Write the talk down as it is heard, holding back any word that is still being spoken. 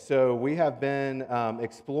So we have been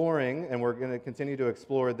exploring, and we're going to continue to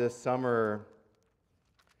explore this summer,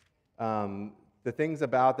 the things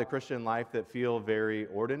about the Christian life that feel very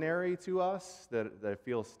ordinary to us, that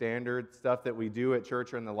feel standard, stuff that we do at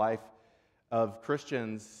church or in the life of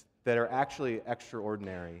Christians that are actually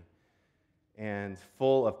extraordinary and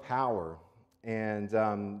full of power. And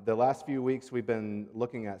the last few weeks we've been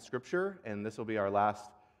looking at Scripture, and this will be our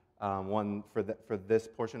last one for this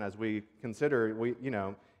portion as we consider,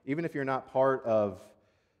 even if you're not part of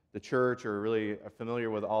the church or really are familiar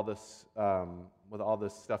with all this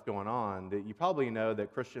stuff going on, that you probably know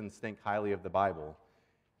that Christians think highly of the Bible,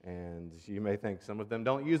 and you may think some of them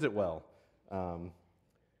don't use it well.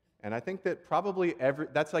 And I think that probably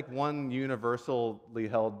that's like one universally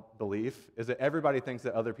held belief, is that everybody thinks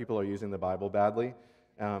that other people are using the Bible badly.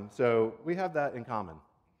 So we have that in common.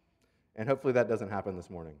 And hopefully that doesn't happen this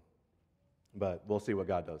morning. But we'll see what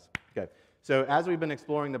God does. Okay. So as we've been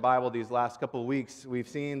exploring the Bible these last couple of weeks, we've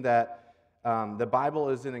seen that the Bible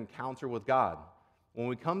is an encounter with God. When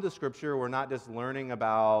we come to Scripture, we're not just learning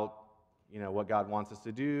about, what God wants us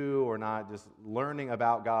to do, or not just learning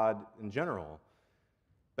about God in general.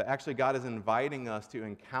 But actually, God is inviting us to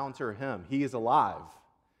encounter Him. He is alive.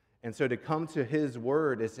 And so to come to His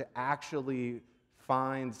Word is to actually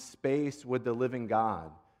find space with the living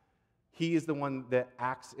God. He is the one that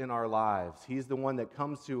acts in our lives. He's the one that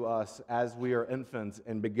comes to us as we are infants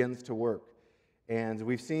and begins to work. And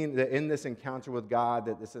we've seen that in this encounter with God,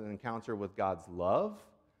 that this is an encounter with God's love.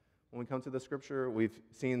 When we come to the Scripture, we've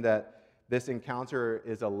seen that this encounter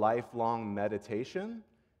is a lifelong meditation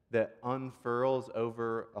that unfurls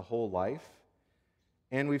over a whole life.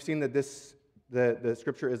 And we've seen that the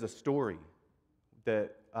Scripture is a story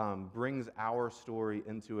that brings our story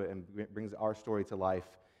into it and brings our story to life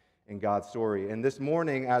in God's story. And this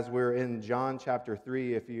morning, as we're in John chapter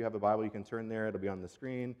 3, if you have a Bible, you can turn there. It'll be on the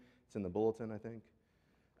screen. It's in the bulletin, I think.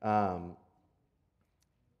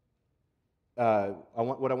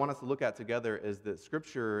 What I want us to look at together is that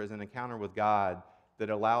Scripture is an encounter with God that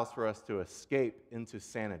allows for us to escape into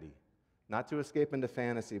sanity. Not to escape into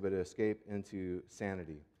fantasy, but to escape into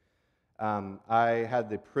sanity. I had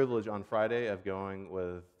the privilege on Friday of going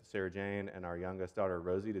with Sarah Jane and our youngest daughter,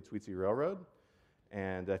 Rosie, to Tweetsie Railroad.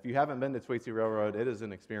 And if you haven't been to Tweetsie Railroad, it is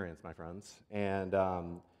an experience, my friends. And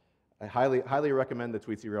I highly recommend the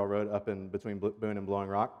Tweetsie Railroad up in between Boone and Blowing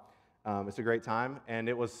Rock. It's a great time, and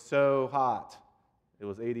it was so hot. It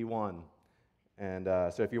was 81. And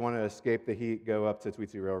so if you want to escape the heat, go up to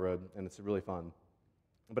Tweetsie Railroad, and it's really fun.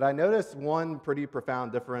 But I noticed one pretty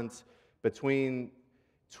profound difference between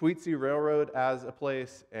Tweetsie Railroad as a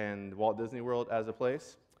place and Walt Disney World as a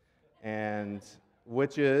place, and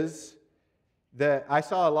which is that I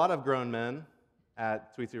saw a lot of grown men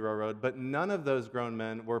at Tweetsie Railroad, but none of those grown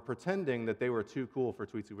men were pretending that they were too cool for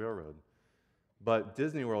Tweetsie Railroad. But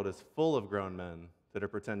Disney World is full of grown men that are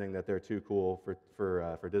pretending that they're too cool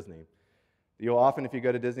for Disney. You'll often, if you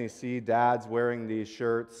go to Disney, see dads wearing these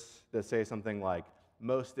shirts that say something like,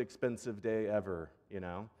 most expensive day ever,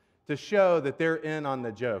 to show that they're in on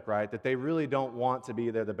the joke, right? That they really don't want to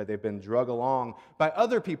be there, but they've been drug along by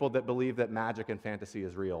other people that believe that magic and fantasy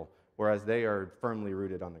is real, whereas they are firmly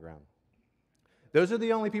rooted on the ground. Those are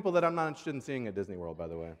the only people that I'm not interested in seeing at Disney World, by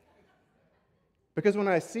the way. Because when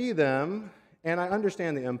I see them, and I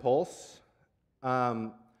understand the impulse,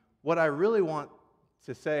 what I really want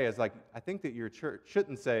to say is, I think that your church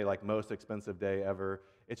shouldn't say, most expensive day ever.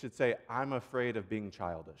 It should say, I'm afraid of being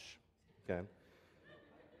childish, okay?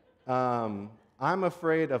 I'm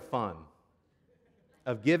afraid of fun,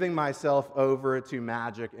 of giving myself over to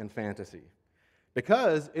magic and fantasy.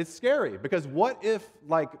 Because it's scary. Because what if,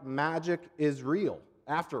 magic is real,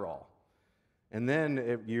 after all? And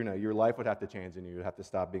then, your life would have to change, and you would have to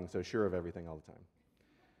stop being so sure of everything all the time.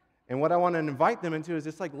 And what I want to invite them into is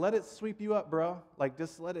just let it sweep you up, bro.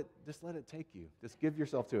 Just let it take you. Just give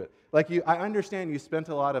yourself to it. I understand you spent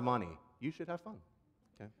a lot of money. You should have fun.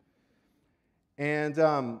 Okay.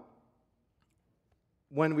 And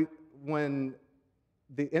when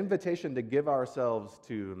the invitation to give ourselves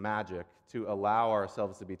to magic, to allow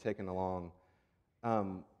ourselves to be taken along,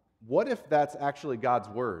 what if that's actually God's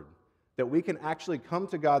word? That we can actually come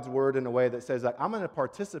to God's word in a way that says, I'm going to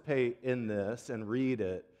participate in this and read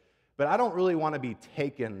it, but I don't really want to be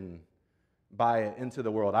taken by it into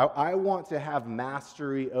the world. I want to have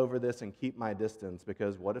mastery over this and keep my distance,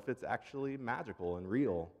 because what if it's actually magical and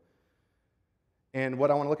real? And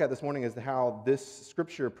what I want to look at this morning is how this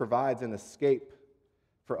Scripture provides an escape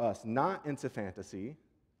for us, not into fantasy,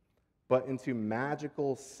 but into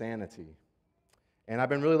magical sanity. And I've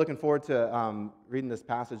been really looking forward to reading this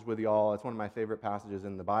passage with y'all. It's one of my favorite passages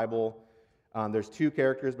in the Bible. There's two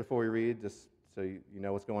characters before we read, just so you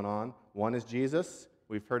know what's going on. One is Jesus.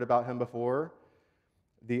 We've heard about him before.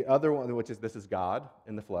 The other one, this is God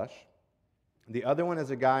in the flesh. The other one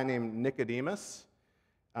is a guy named Nicodemus.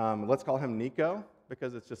 Let's call him Nico,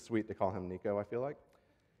 because it's just sweet to call him Nico, I feel like.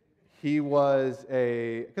 He was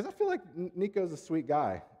because I feel like Nico's a sweet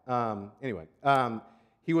guy. He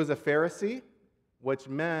was a Pharisee, which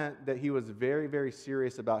meant that he was very, very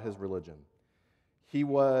serious about his religion. He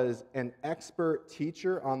was an expert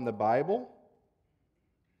teacher on the Bible.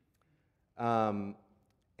 It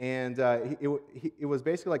was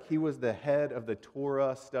basically like he was the head of the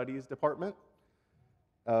Torah studies department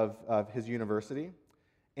of his university.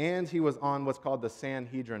 And he was on what's called the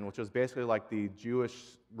Sanhedrin, which was basically like the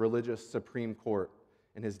Jewish religious Supreme Court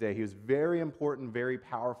in his day. He was very important, very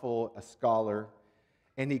powerful, a scholar.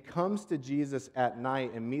 And he comes to Jesus at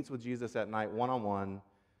night and meets with Jesus at night one-on-one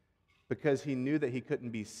because he knew that he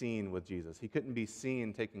couldn't be seen with Jesus. He couldn't be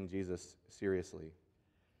seen taking Jesus seriously.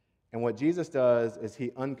 And what Jesus does is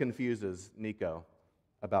he unconfuses Nico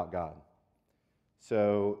about God.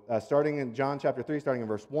 So starting in John chapter 3, starting in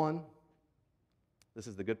verse 1, this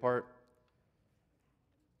is the good part.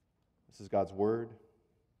 This is God's word.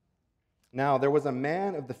 Now, there was a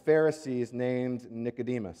man of the Pharisees named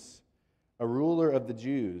Nicodemus, a ruler of the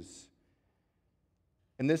Jews.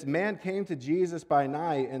 And this man came to Jesus by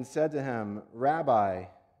night and said to him, "Rabbi,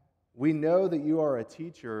 we know that you are a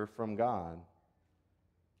teacher from God,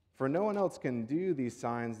 for no one else can do these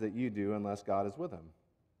signs that you do unless God is with him."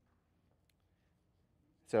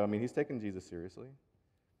 So, he's taking Jesus seriously.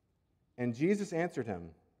 And Jesus answered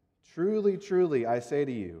him, "Truly, truly, I say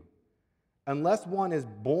to you, unless one is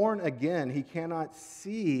born again, he cannot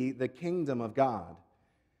see the kingdom of God."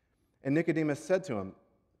 And Nicodemus said to him,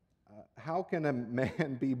 "How can a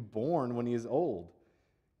man be born when he is old?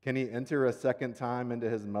 Can he enter a second time into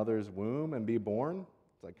his mother's womb and be born?"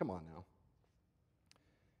 It's like, come on now.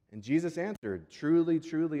 And Jesus answered, "Truly,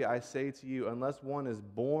 truly, I say to you, unless one is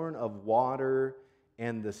born of water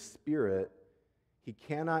and the Spirit, he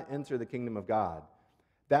cannot enter the kingdom of God.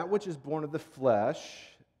 That which is born of the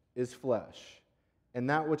flesh is flesh, and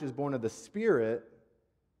that which is born of the Spirit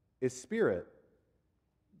is spirit.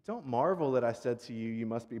 Don't marvel that I said to you, you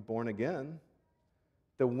must be born again.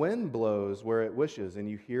 The wind blows where it wishes, and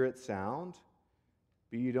you hear its sound,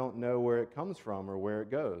 but you don't know where it comes from or where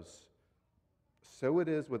it goes. So it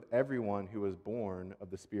is with everyone who is born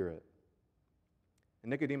of the Spirit."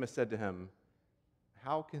 And Nicodemus said to him,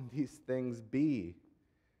 "How can these things be?"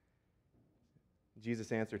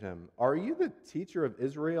 Jesus answered him, "Are you the teacher of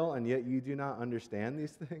Israel, and yet you do not understand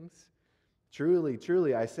these things? Truly,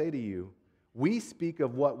 truly, I say to you, we speak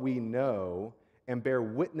of what we know and bear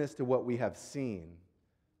witness to what we have seen,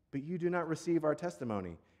 but you do not receive our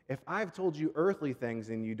testimony. If I've told you earthly things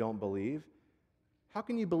and you don't believe, how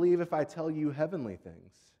can you believe if I tell you heavenly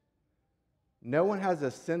things? No one has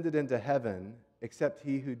ascended into heaven except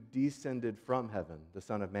he who descended from heaven, the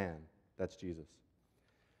Son of Man." That's Jesus.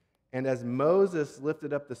 "And as Moses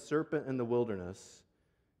lifted up the serpent in the wilderness,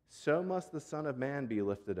 so must the Son of Man be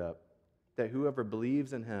lifted up, that whoever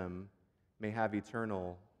believes in him may have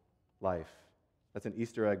eternal life." That's an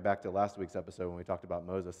Easter egg back to last week's episode when we talked about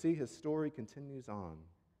Moses. See, his story continues on.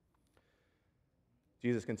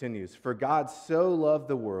 Jesus continues, "For God so loved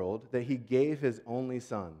the world that he gave his only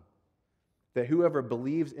Son, that whoever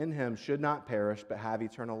believes in him should not perish but have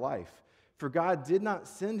eternal life. For God did not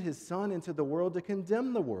send his Son into the world to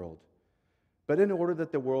condemn the world, but in order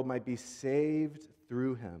that the world might be saved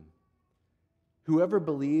through him. Whoever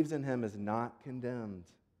believes in him is not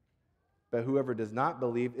condemned, but whoever does not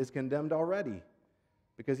believe is condemned already,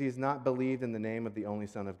 because he has not believed in the name of the only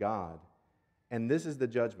Son of God. And this is the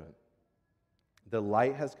judgment. The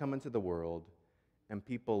light has come into the world, and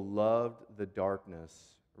people loved the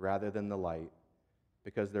darkness rather than the light,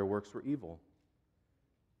 because their works were evil.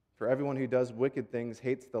 For everyone who does wicked things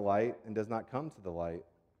hates the light and does not come to the light,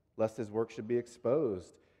 lest his work should be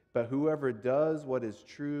exposed. But whoever does what is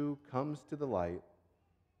true comes to the light,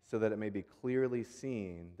 so that it may be clearly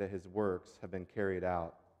seen that his works have been carried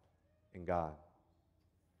out in God."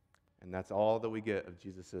 And that's all that we get of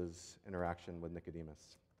Jesus' interaction with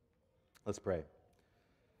Nicodemus. Let's pray.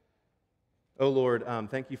 Oh Lord,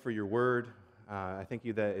 thank you for your word. I thank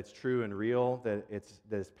you that it's true and real, that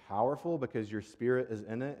it's powerful because your Spirit is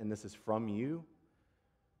in it, and this is from you.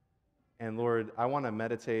 And Lord, I want to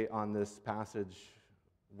meditate on this passage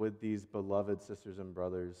with these beloved sisters and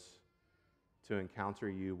brothers to encounter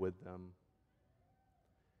you with them.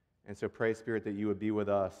 And so pray, Spirit, that you would be with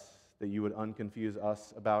us, that you would unconfuse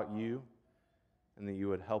us about you, and that you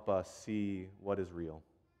would help us see what is real.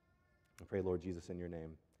 I pray, Lord Jesus, in your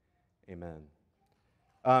name. Amen.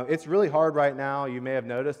 It's really hard right now, you may have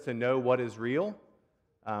noticed, to know what is real.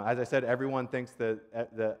 As I said, everyone thinks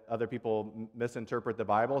that other people misinterpret the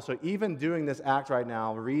Bible. So even doing this act right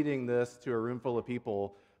now, reading this to a room full of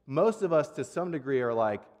people, most of us to some degree are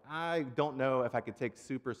like, I don't know if I could take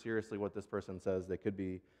super seriously what this person says. They could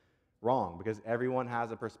be wrong, because everyone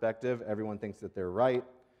has a perspective. Everyone thinks that they're right.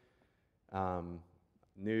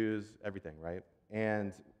 News, everything, right?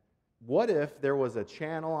 And what if there was a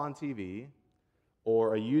channel on TV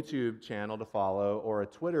or a YouTube channel to follow or a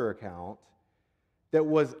Twitter account that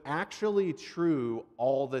was actually true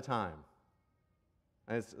all the time?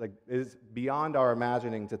 And it's beyond our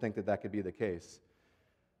imagining to think that that could be the case.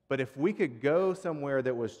 But if we could go somewhere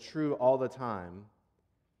that was true all the time,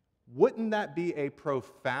 wouldn't that be a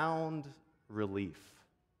profound relief?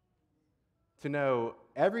 To know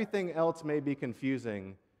everything else may be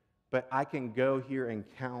confusing, but I can go here and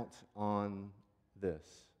count on this.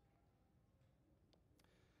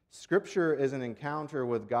 Scripture is an encounter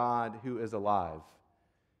with God who is alive.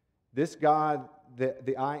 This God,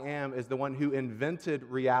 the I Am, is the one who invented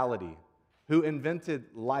reality, who invented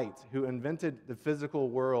light, who invented the physical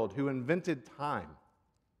world, who invented time.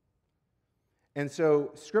 And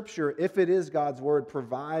so Scripture, if it is God's Word,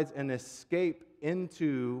 provides an escape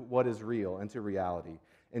into what is real, into reality.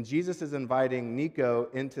 And Jesus is inviting Nico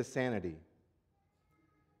into sanity.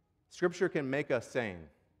 Scripture can make us sane.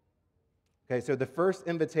 Okay, so the first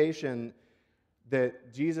invitation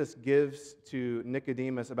that Jesus gives to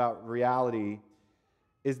Nicodemus about reality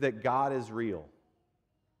is that God is real.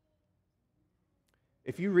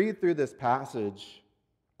 If you read through this passage,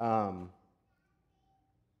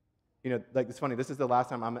 it's funny, this is the last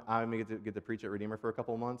time I'm going to get to preach at Redeemer for a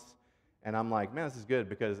couple of months, and I'm like, man, this is good,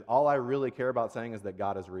 because all I really care about saying is that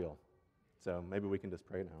God is real. So maybe we can just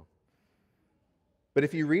pray now. But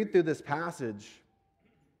if you read through this passage,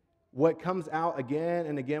 what comes out again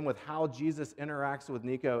and again with how Jesus interacts with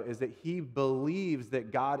Nico is that he believes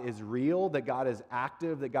that God is real, that God is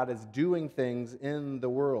active, that God is doing things in the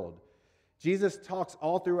world. Jesus talks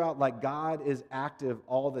all throughout like God is active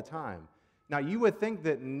all the time. Now, you would think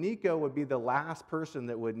that Nico would be the last person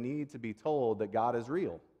that would need to be told that God is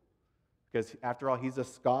real, because after all, he's a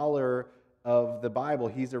scholar of the Bible.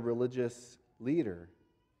 He's a religious leader.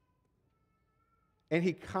 And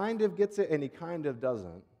he kind of gets it and he kind of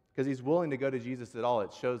doesn't, because he's willing to go to Jesus at all.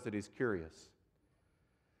 It shows that he's curious.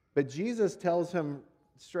 But Jesus tells him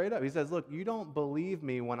straight up, he says, look, you don't believe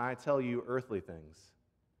me when I tell you earthly things.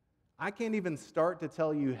 I can't even start to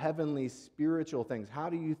tell you heavenly, spiritual things. How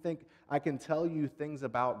do you think I can tell you things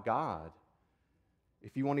about God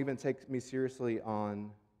if you won't even take me seriously on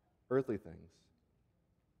earthly things?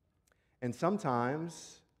 And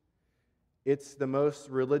sometimes it's the most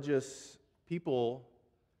religious people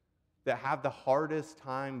that have the hardest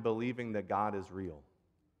time believing that God is real.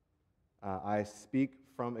 I speak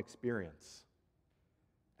from experience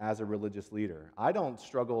as a religious leader. I don't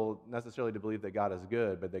struggle necessarily to believe that God is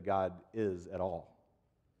good, but that God is at all.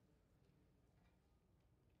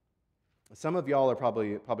 Some of y'all are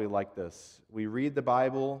probably like this. We read the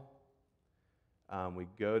Bible, we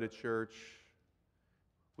go to church,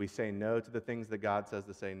 we say no to the things that God says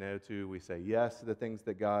to say no to, we say yes to the things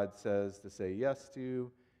that God says to say yes to,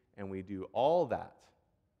 and we do all that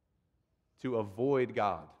to avoid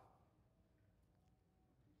God.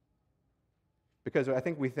 Because I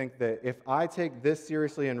think we think that if I take this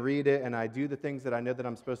seriously and read it and I do the things that I know that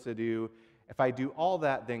I'm supposed to do, if I do all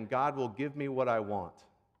that, then God will give me what I want.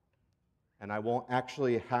 And I won't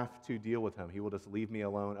actually have to deal with him. He will just leave me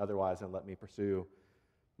alone otherwise and let me pursue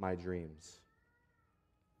my dreams.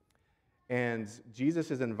 And Jesus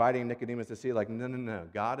is inviting Nicodemus to see, like, no.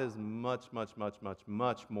 God is much, much, much, much,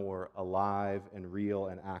 much more alive and real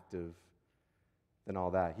and active than all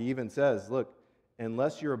that. He even says, look,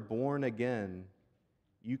 unless you're born again,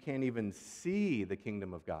 you can't even see the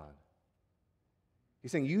kingdom of God.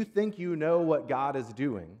 He's saying you think you know what God is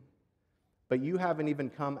doing, but you haven't even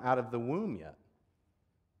come out of the womb yet.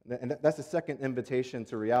 And that's the second invitation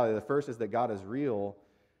to reality. The first is that God is real,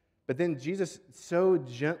 but then Jesus so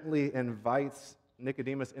gently invites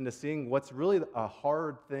Nicodemus into seeing what's really a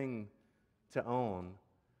hard thing to own,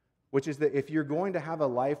 which is that if you're going to have a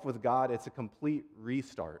life with God, it's a complete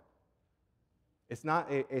restart. It's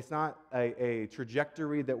not a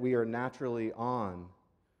trajectory that we are naturally on.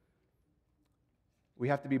 We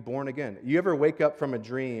have to be born again. You ever wake up from a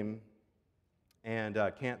dream and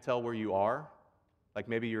can't tell where you are? Like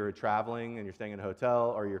maybe you're traveling and you're staying in a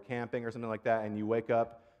hotel or you're camping or something like that, and you wake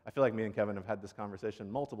up. I feel like me and Kevin have had this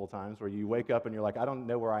conversation multiple times where you wake up and you're like, I don't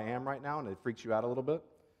know where I am right now, and it freaks you out a little bit.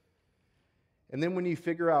 And then when you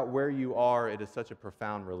figure out where you are, it is such a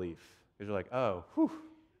profound relief. Because you're like, oh, whew,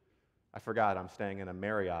 I forgot I'm staying in a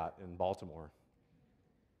Marriott in Baltimore.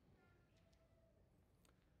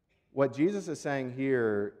 What Jesus is saying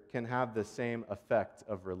here can have the same effect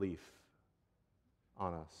of relief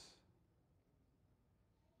on us.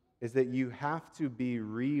 Is that you have to be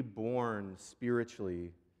reborn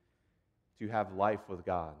spiritually to have life with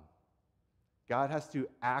God. God has to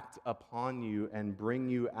act upon you and bring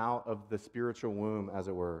you out of the spiritual womb, as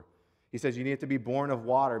it were. He says you need to be born of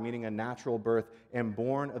water, meaning a natural birth, and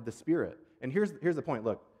born of the Spirit. And here's the point.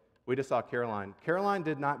 Look, we just saw Caroline. Caroline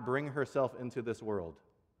did not bring herself into this world.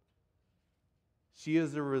 She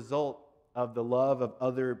is a result of the love of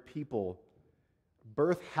other people.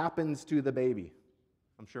 Birth happens to the baby.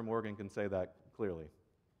 I'm sure Morgan can say that clearly.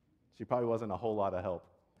 She probably wasn't a whole lot of help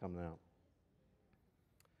coming out.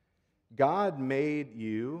 God made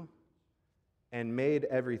you and made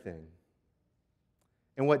everything.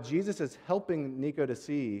 And what Jesus is helping Nico to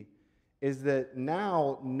see is that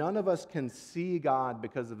now none of us can see God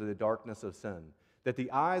because of the darkness of sin. That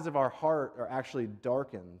the eyes of our heart are actually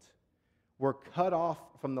darkened. We're cut off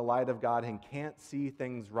from the light of God and can't see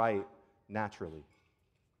things right naturally.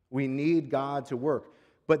 We need God to work.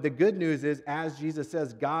 But the good news is, as Jesus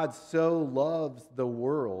says, God so loves the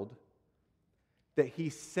world that he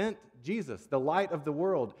sent Jesus, the light of the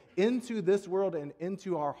world, into this world and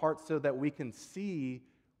into our hearts so that we can see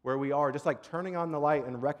where we are. Just like turning on the light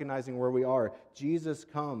and recognizing where we are. Jesus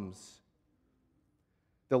comes,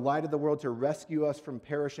 the light of the world, to rescue us from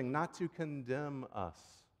perishing, not to condemn us,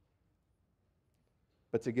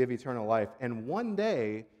 but to give eternal life. And one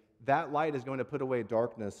day, that light is going to put away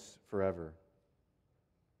darkness forever.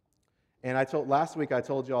 And last week I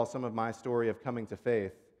told you all some of my story of coming to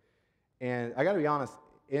faith. And I got to be honest,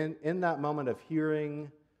 in that moment of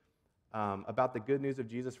hearing about the good news of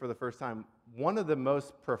Jesus for the first time, one of the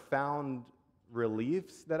most profound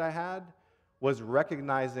reliefs that I had was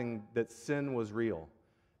recognizing that sin was real.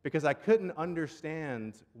 Because I couldn't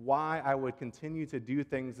understand why I would continue to do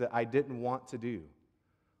things that I didn't want to do.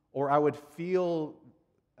 Or I would feel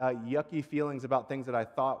yucky feelings about things that I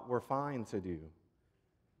thought were fine to do.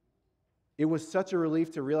 It was such a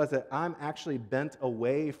relief to realize that I'm actually bent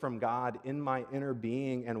away from God in my inner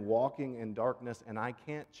being and walking in darkness, and I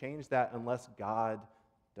can't change that unless God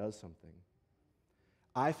does something.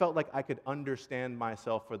 I felt like I could understand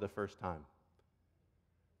myself for the first time.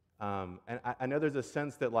 And I know there's a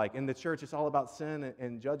sense that, like, in the church, it's all about sin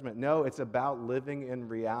and judgment. No, it's about living in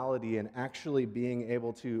reality and actually being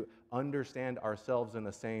able to understand ourselves in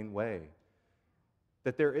a sane way.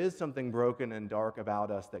 That there is something broken and dark about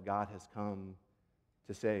us that God has come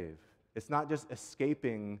to save. It's not just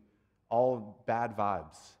escaping all bad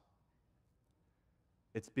vibes.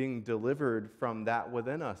 It's being delivered from that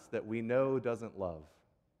within us that we know doesn't love.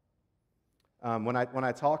 When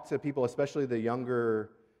I talk to people, especially the younger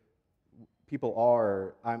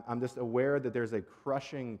people I'm just aware that there's a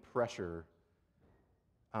crushing pressure,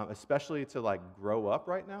 especially to like grow up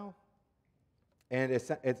right now. And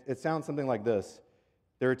it sounds something like this.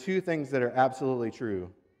 There are two things that are absolutely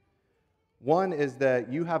true. One is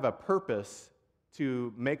that you have a purpose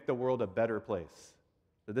to make the world a better place.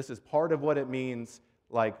 So this is part of what it means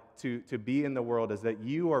like to be in the world, is that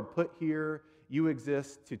you are put here, you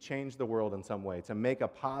exist to change the world in some way, to make a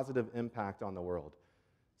positive impact on the world.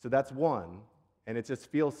 So that's one, and it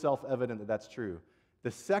just feels self-evident that that's true.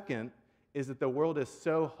 The second is that the world is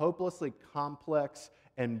so hopelessly complex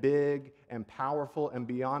and big and powerful and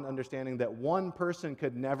beyond understanding that one person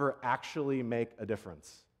could never actually make a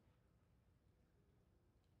difference.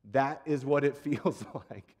 That is what it feels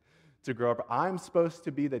like to grow up. I'm supposed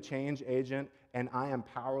to be the change agent, and I am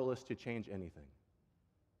powerless to change anything.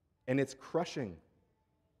 And it's crushing.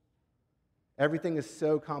 Everything is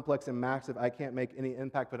so complex and massive, I can't make any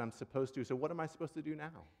impact, but I'm supposed to. So what am I supposed to do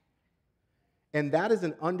now? And that is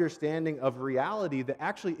an understanding of reality that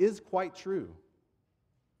actually is quite true.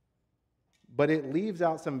 But it leaves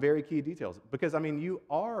out some very key details. Because, I mean, you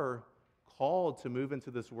are called to move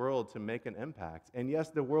into this world to make an impact. And yes,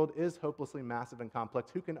 the world is hopelessly massive and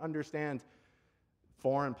complex. Who can understand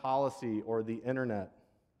foreign policy or the internet?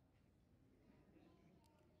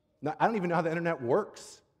 Now, I don't even know how the internet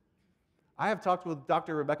works. I have talked with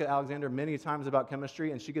Dr. Rebecca Alexander many times about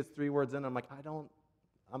chemistry, and she gets 3 words in, and I'm like,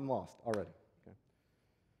 I'm lost already. Okay.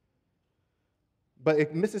 But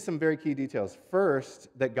it misses some very key details. First,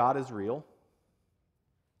 that God is real,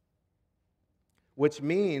 which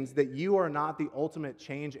means that you are not the ultimate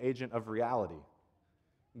change agent of reality.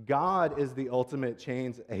 God is the ultimate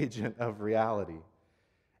change agent of reality.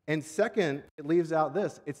 And second, it leaves out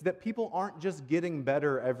this. It's that people aren't just getting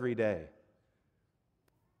better every day.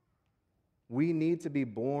 We need to be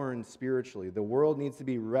born spiritually. The world needs to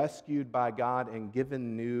be rescued by God and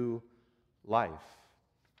given new life.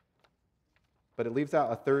 But it leaves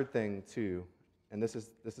out a third thing too, and this is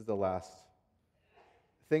the last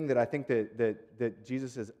thing that I think that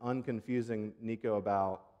Jesus is unconfusing Nico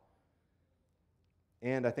about,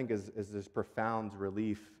 and I think is this profound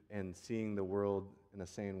relief in seeing the world in a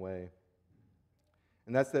sane way.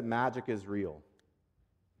 And that's that magic is real.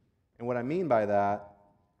 And what I mean by that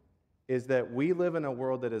is that we live in a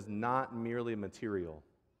world that is not merely material.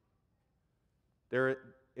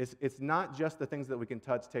 It's not just the things that we can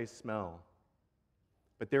touch, taste, smell,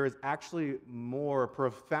 but there is actually more,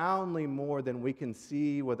 profoundly more than we can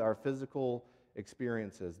see with our physical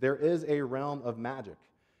experiences. There is a realm of magic.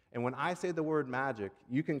 And when I say the word magic,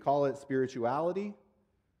 you can call it spirituality,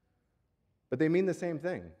 but they mean the same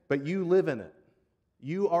thing. But you live in it.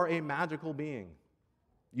 You are a magical being.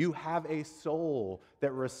 You have a soul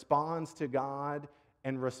that responds to God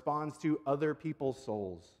and responds to other people's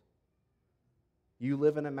souls. You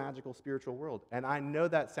live in a magical spiritual world. And I know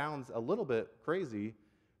that sounds a little bit crazy,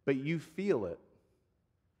 but you feel it.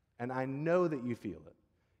 And I know that you feel it.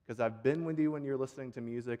 Because I've been with you when you're listening to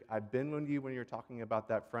music. I've been with you when you're talking about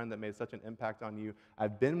that friend that made such an impact on you.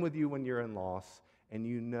 I've been with you when you're in loss. And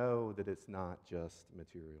you know that it's not just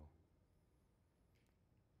material.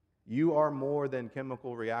 You are more than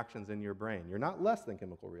chemical reactions in your brain. You're not less than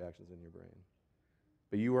chemical reactions in your brain.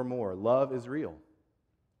 But you are more. Love is real.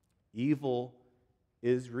 Evil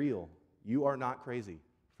is real. You are not crazy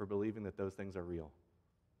for believing that those things are real.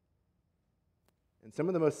 And some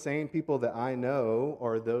of the most sane people that I know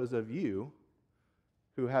are those of you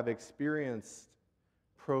who have experienced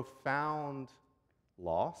profound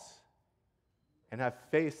loss and have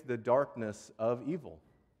faced the darkness of evil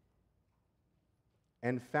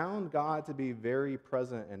and found God to be very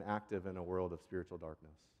present and active in a world of spiritual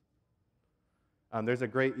darkness. There's a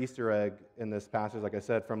great Easter egg in this passage, like I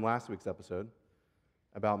said, from last week's episode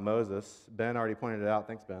about Moses. Ben already pointed it out.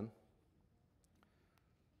 Thanks, Ben.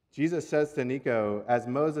 Jesus says to Nico, as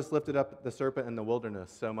Moses lifted up the serpent in the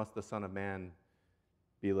wilderness, so must the Son of Man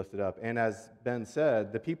be lifted up. And as Ben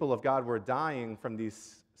said, the people of God were dying from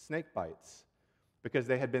these snake bites because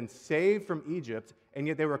they had been saved from Egypt, and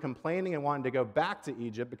yet they were complaining and wanting to go back to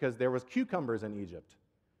Egypt because there was cucumbers in Egypt.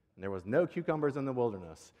 And there was no cucumbers in the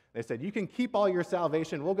wilderness. They said, you can keep all your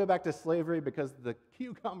salvation. We'll go back to slavery because the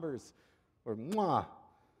cucumbers were mwah.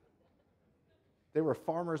 They were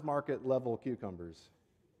farmer's market level cucumbers.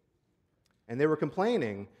 And they were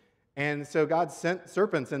complaining, and so God sent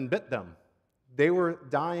serpents and bit them. They were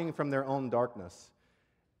dying from their own darkness.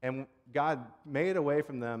 And God made a way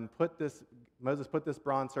from them, Moses put this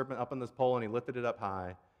bronze serpent up on this pole, and he lifted it up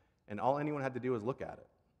high, and all anyone had to do was look at it.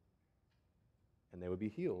 And they would be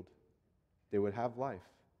healed. They would have life.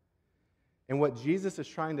 And what Jesus is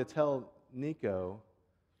trying to tell Nico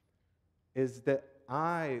is that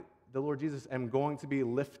I, the Lord Jesus, am going to be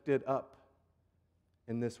lifted up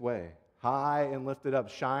in this way. High and lifted up,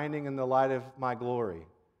 shining in the light of my glory,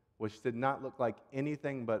 which did not look like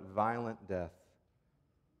anything but violent death,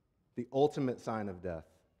 the ultimate sign of death.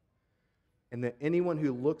 And that anyone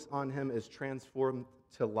who looks on him is transformed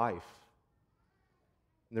to life.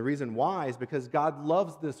 And the reason why is because God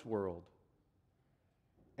loves this world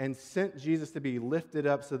and sent Jesus to be lifted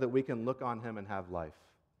up so that we can look on him and have life.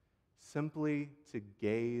 Simply to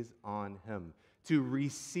gaze on him, to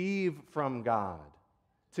receive from God.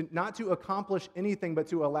 Not to accomplish anything, but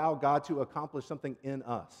to allow God to accomplish something in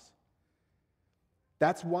us.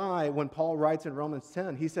 That's why when Paul writes in Romans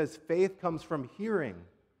 10, he says faith comes from hearing,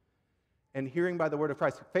 and hearing by the word of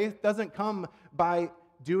Christ. Faith doesn't come by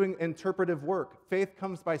doing interpretive work. Faith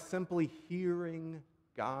comes by simply hearing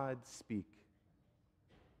God speak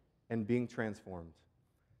and being transformed.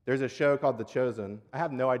 There's a show called The Chosen. I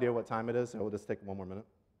have no idea what time it is, so we'll just take one more minute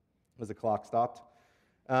as the clock stopped.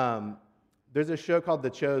 There's a show called The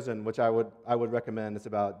Chosen, which I would recommend. It's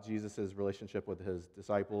about Jesus' relationship with his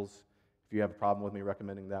disciples. If you have a problem with me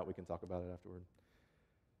recommending that, we can talk about it afterward.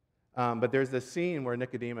 But there's this scene where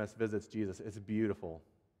Nicodemus visits Jesus. It's beautiful.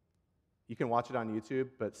 You can watch it on YouTube,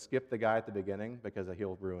 but skip the guy at the beginning because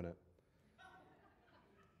he'll ruin it.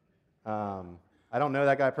 I don't know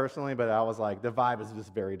that guy personally, but I was like, the vibe is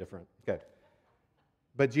just very different. Okay.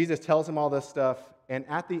 But Jesus tells him all this stuff, and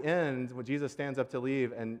at the end, when Jesus stands up to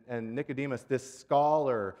leave, and Nicodemus, this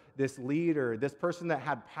scholar, this leader, this person that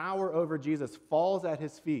had power over Jesus, falls at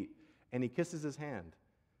his feet, and he kisses his hand.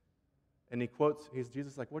 And he quotes,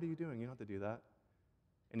 Jesus like, what are you doing? You don't have to do that.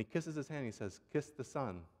 And he kisses his hand, and he says, kiss the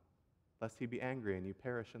Son, lest he be angry and you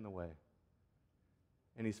perish in the way.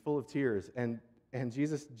 And he's full of tears, and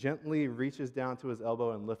Jesus gently reaches down to his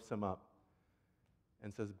elbow and lifts him up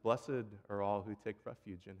and says, "Blessed are all who take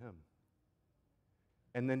refuge in him."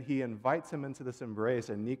 And then he invites him into this embrace,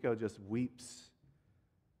 and Nico just weeps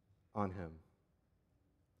on him.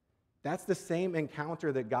 That's the same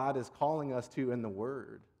encounter that God is calling us to in the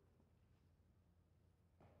Word.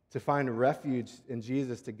 To find refuge in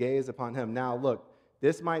Jesus, to gaze upon him. Now, look,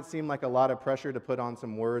 this might seem like a lot of pressure to put on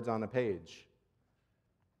some words on a page.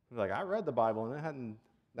 Like, I read the Bible, and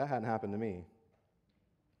that hadn't happened to me.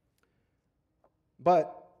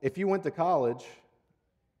 But if you went to college,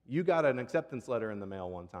 you got an acceptance letter in the mail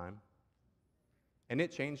one time, and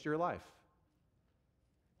it changed your life.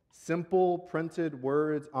 Simple printed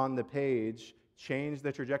words on the page change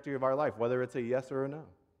the trajectory of our life, whether it's a yes or a no.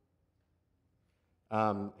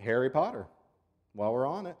 Harry Potter, while we're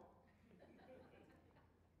on it.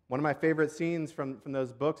 One of my favorite scenes from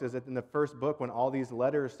those books is that in the first book when all these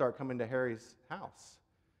letters start coming to Harry's house,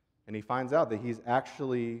 and he finds out that he's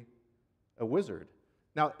actually a wizard.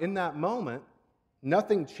 Now, in that moment,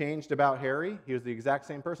 nothing changed about Harry. He was the exact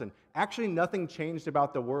same person. Actually, nothing changed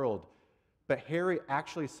about the world. But Harry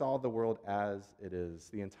actually saw the world as it is.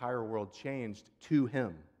 The entire world changed to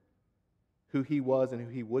him. Who he was and who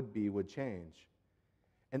he would be would change.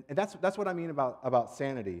 And that's what I mean about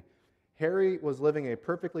sanity. Harry was living a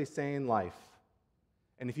perfectly sane life.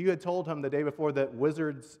 And if you had told him the day before that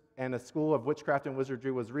wizards and a school of witchcraft and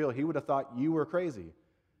wizardry was real, he would have thought you were crazy.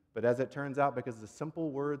 But as it turns out, because of the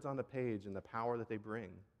simple words on the page and the power that they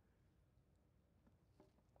bring,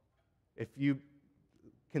 if you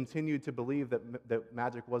continued to believe that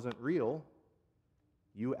magic wasn't real,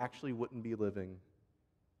 you actually wouldn't be living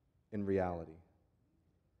in reality.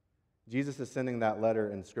 Jesus is sending that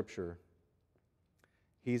letter in Scripture.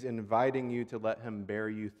 He's inviting you to let him bear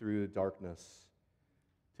you through darkness,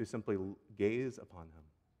 to simply gaze upon him,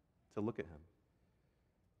 to look at him.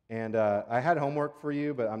 And I had homework for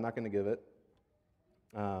you, but I'm not going to give it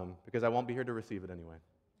because I won't be here to receive it anyway,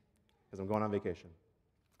 because I'm going on vacation.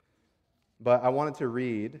 But I wanted to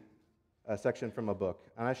read a section from a book.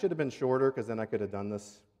 And I should have been shorter because then I could have done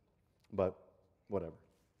this, but whatever.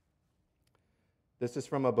 This is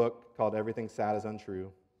from a book called Everything Sad is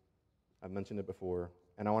Untrue. I've mentioned it before.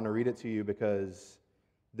 And I want to read it to you because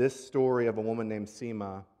this story of a woman named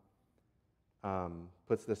Seema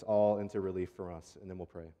puts this all into relief for us, and then we'll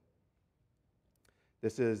pray.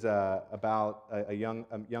 This is about a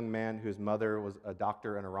young man whose mother was a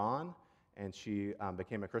doctor in Iran, and she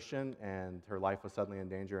became a Christian, and her life was suddenly in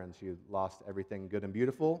danger, and she lost everything good and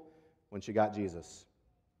beautiful when she got Jesus.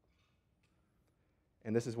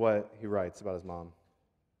 And this is what he writes about his mom.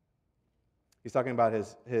 He's talking about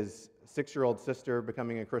his 6-year-old sister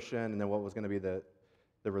becoming a Christian, and then what was going to be the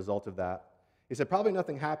result of that. He said, probably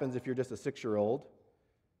nothing happens if you're just a 6-year-old,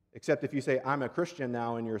 except if you say, I'm a Christian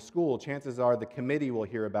now in your school, chances are the committee will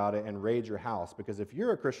hear about it and raid your house, because if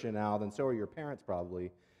you're a Christian now, then so are your parents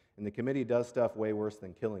probably, and the committee does stuff way worse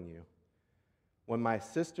than killing you. When my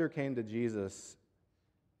sister came to Jesus,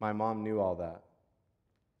 my mom knew all that.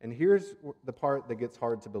 And here's the part that gets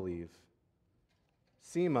hard to believe.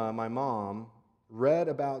 Seema, my mom, read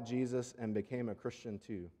about Jesus and became a Christian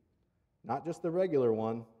too. Not just the regular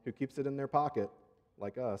one who keeps it in their pocket,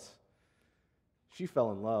 like us. She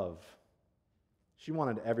fell in love. She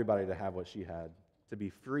wanted everybody to have what she had, to be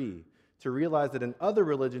free, to realize that in other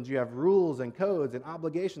religions you have rules and codes and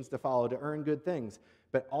obligations to follow to earn good things.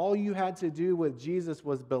 But all you had to do with Jesus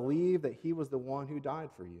was believe that he was the one who died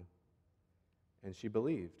for you. And she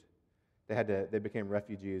believed. They became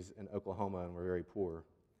refugees in Oklahoma and were very poor.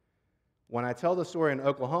 When I tell the story in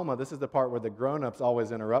Oklahoma, this is the part where the grown-ups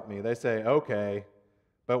always interrupt me. They say, okay,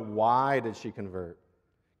 but why did she convert?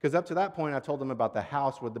 Because up to that point, I told them about the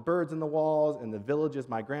house with the birds in the walls and the villages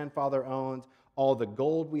my grandfather owned, all the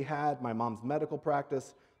gold we had, my mom's medical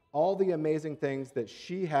practice, all the amazing things that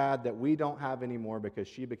she had that we don't have anymore because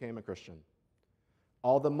she became a Christian.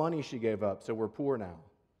 All the money she gave up, so we're poor now.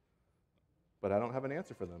 But I don't have an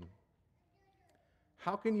answer for them.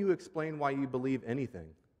 How can you explain why you believe anything?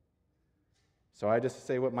 So I just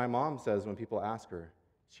say what my mom says when people ask her.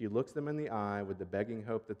 She looks them in the eye with the begging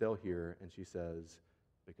hope that they'll hear, and she says,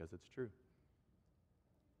 because it's true.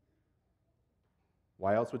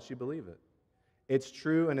 Why else would she believe it? It's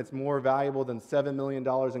true, and it's more valuable than $7 million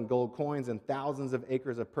in gold coins and thousands of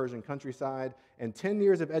acres of Persian countryside and 10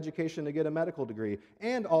 years of education to get a medical degree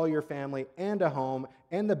and all your family and a home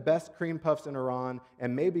and the best cream puffs in Iran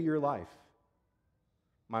and maybe your life.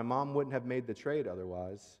 My mom wouldn't have made the trade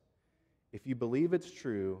otherwise. If you believe it's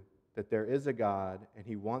true that there is a God and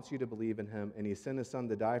he wants you to believe in him and he sent his son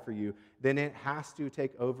to die for you, then it has to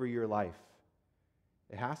take over your life.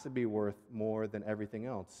 It has to be worth more than everything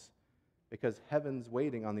else because heaven's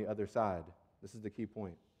waiting on the other side. This is the key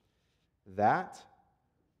point. That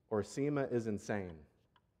or Seema is insane.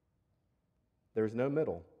 There's no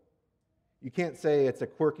middle. You can't say it's a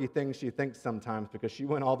quirky thing she thinks sometimes because she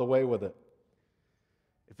went all the way with it.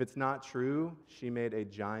 If it's not true, she made a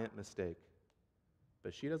giant mistake.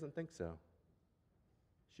 But she doesn't think so.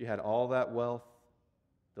 She had all that wealth,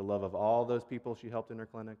 the love of all those people she helped in her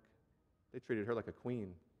clinic. They treated her like a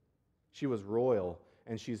queen. She was royal,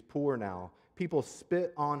 and she's poor now. People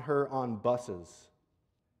spit on her on buses.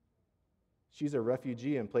 She's a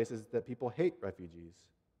refugee in places that people hate refugees,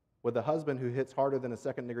 with a husband who hits harder than a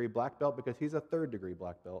second-degree black belt because he's a third-degree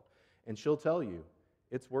black belt. And she'll tell you,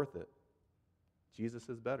 it's worth it. Jesus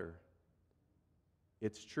is better.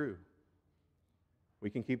 It's true. We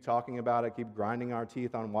can keep talking about it, keep grinding our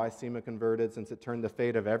teeth on why Seema converted, since it turned the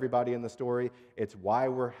fate of everybody in the story. It's why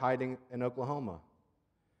we're hiding in Oklahoma.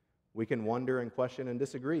 We can wonder and question and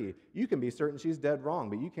disagree. You can be certain she's dead wrong,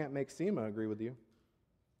 but you can't make Seema agree with you.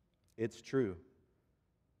 It's true.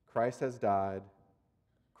 Christ has died.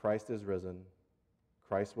 Christ is risen.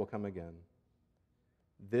 Christ will come again.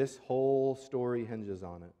 This whole story hinges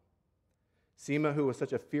on it. Seema, who was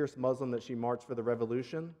such a fierce Muslim that she marched for the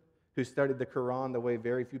revolution, who studied the Quran the way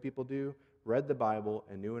very few people do, read the Bible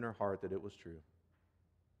and knew in her heart that it was true.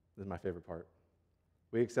 This is my favorite part.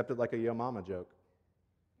 We accept it like a yo mama joke.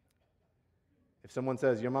 If someone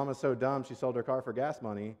says, your mama's so dumb she sold her car for gas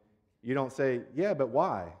money, you don't say, yeah, but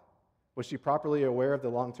why? Was she properly aware of the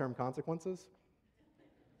long-term consequences?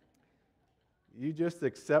 You just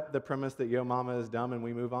accept the premise that yo mama is dumb and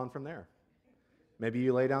we move on from there. Maybe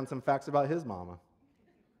you lay down some facts about his mama.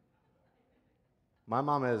 My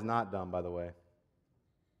mama is not dumb, by the way.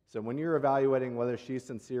 So when you're evaluating whether she's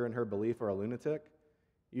sincere in her belief or a lunatic,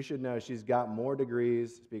 you should know she's got more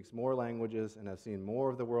degrees, speaks more languages, and has seen more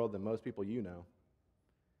of the world than most people you know.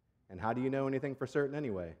 And how do you know anything for certain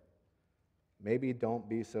anyway? Maybe don't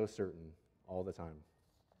be so certain all the time.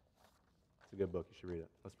 It's a good book. You should read it.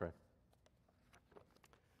 Let's pray.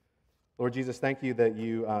 Lord Jesus, thank you that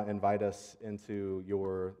you invite us into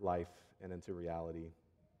your life and into reality.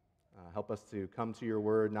 Help us to come to your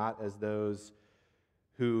word not as those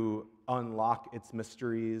who unlock its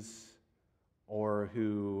mysteries or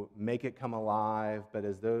who make it come alive, but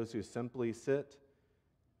as those who simply sit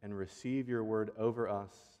and receive your word over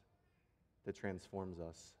us that transforms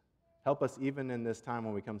us. Help us even in this time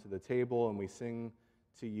when we come to the table and we sing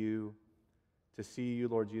to you, to see you,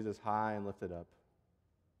 Lord Jesus, high and lifted up,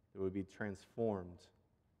 that we would be transformed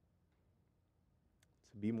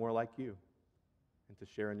to be more like you and to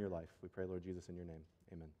share in your life. We pray, Lord Jesus, in your name.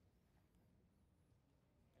 Amen.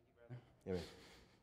 Thank you, brother. Amen.